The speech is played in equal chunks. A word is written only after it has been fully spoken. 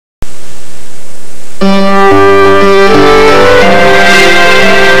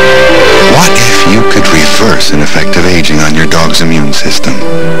worsen effect of aging on your dog's immune system.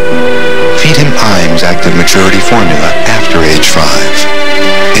 Feed him IAMS Active Maturity Formula after age 5.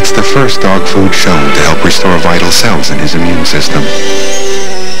 It's the first dog food shown to help restore vital cells in his immune system,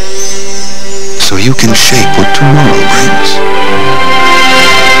 so you can shape what tomorrow brings.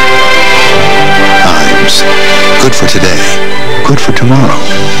 IAMS. Good for today. Good for tomorrow.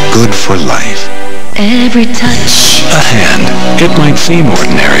 Good for life. Every touch. A hand. It might seem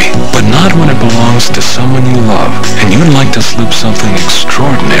ordinary, but not when it belongs to someone you love, and you'd like to slip something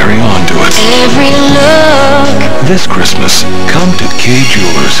extraordinary onto it. Every look. This Christmas, come to K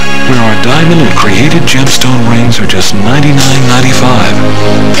Jewelers, where our diamond and created gemstone rings are just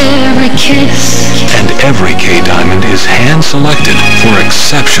 $99.95. Every kiss. And every K diamond is hand-selected for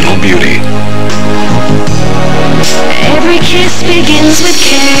exceptional beauty. Every kiss begins with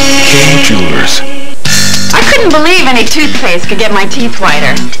K. K Jewelers. I couldn't believe any toothpaste could get my teeth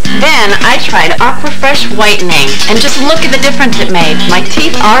whiter. Then I tried Aquafresh Whitening, and just look at the difference it made. My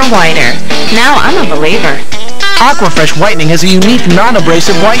teeth are whiter. Now I'm a believer. Aquafresh Whitening has a unique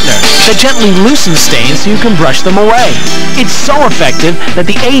non-abrasive whitener that gently loosens stains so you can brush them away. It's so effective that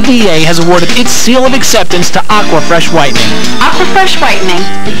the ADA has awarded its seal of acceptance to Aquafresh Whitening. Aquafresh Whitening.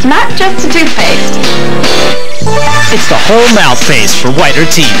 It's not just a toothpaste. It's the whole mouth paste for whiter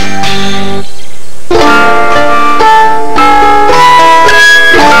teeth.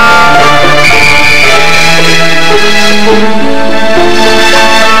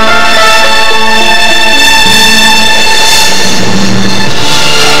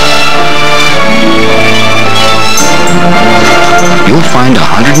 You'll find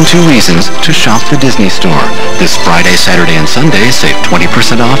 102 reasons to shop the Disney Store. This Friday, Saturday, and Sunday, save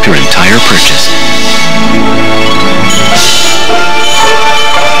 20% off your entire purchase.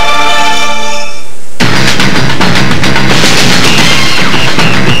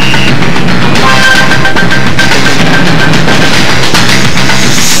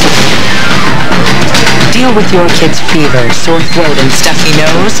 Deal with your kid's fever, sore throat, and stuffy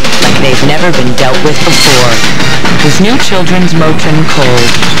nose like they've never been dealt with before. With new Children's Motrin Cold.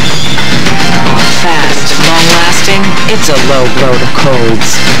 Fast, long-lasting, it's a low blow to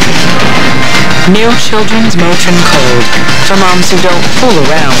colds. New Children's Motrin Cold, for moms who don't fool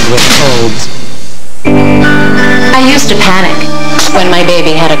around with colds. I used to panic when my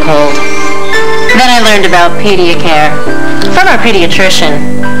baby had a cold. Then I learned about Pediacare from our pediatrician,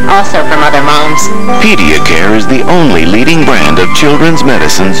 also from other moms. Pediacare is the only leading brand of children's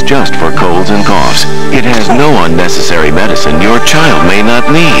medicines just for colds and coughs. It has no unnecessary medicine your child may not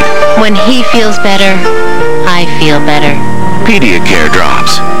need. When he feels better, I feel better. Pediacare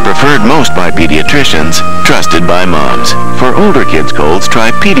drops, preferred most by pediatricians, trusted by moms. For older kids' colds,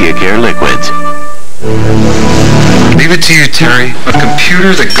 try Pediacare liquids. Leave it to you, Terry. A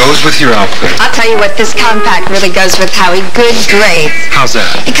computer that goes with your outfit. I'll tell you what, this compact really goes with Howie. Good grades. How's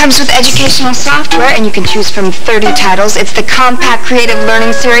that? It comes with educational software, and you can choose from 30 titles. It's the Compact Creative Learning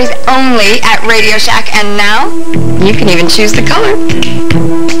Series only at Radio Shack, and now you can even choose the color.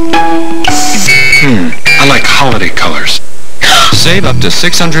 I like holiday colors. Save up to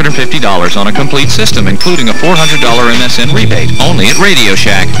 $650 on a complete system, including a $400 MSN rebate. Only at Radio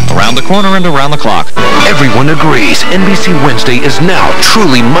Shack. Around the corner and around the clock. Everyone agrees NBC Wednesday is now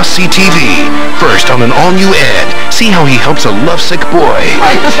truly must-see TV. First, on an all-new ad, see how he helps a lovesick boy.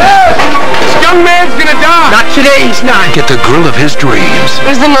 This young man's gonna die. Not today, he's not. Get the girl of his dreams.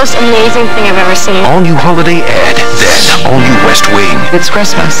 It was the most amazing thing I've ever seen. All-new holiday ad, then all-new West Wing. It's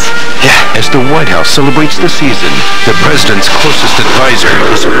Christmas. Yeah, as the White House celebrates the season, the president's closest advisor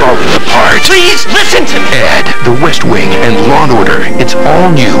is falling apart. Please, listen to me. Add The West Wing and Law & Order. It's all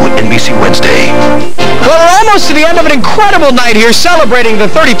new NBC Wednesday. Well, we're almost to the end of an incredible night here celebrating the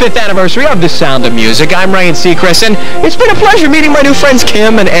 35th anniversary of The Sound of Music. I'm Ryan Seacrest, and it's been a pleasure meeting my new friends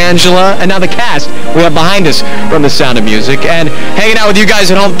Kim and Angela, and now the cast we have behind us from The Sound of Music, and hanging out with you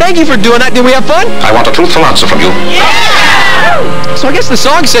guys at home. Thank you for doing that. Did we have fun? I want a truthful answer from you. Yeah! So I guess the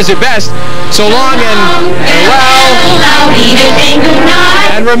song says it best. So long and farewell.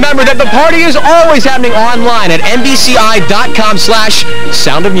 And remember that the party is always happening online at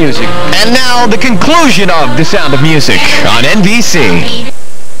nbci.com/soundofmusic. And now the conclusion of The Sound of Music on NBC.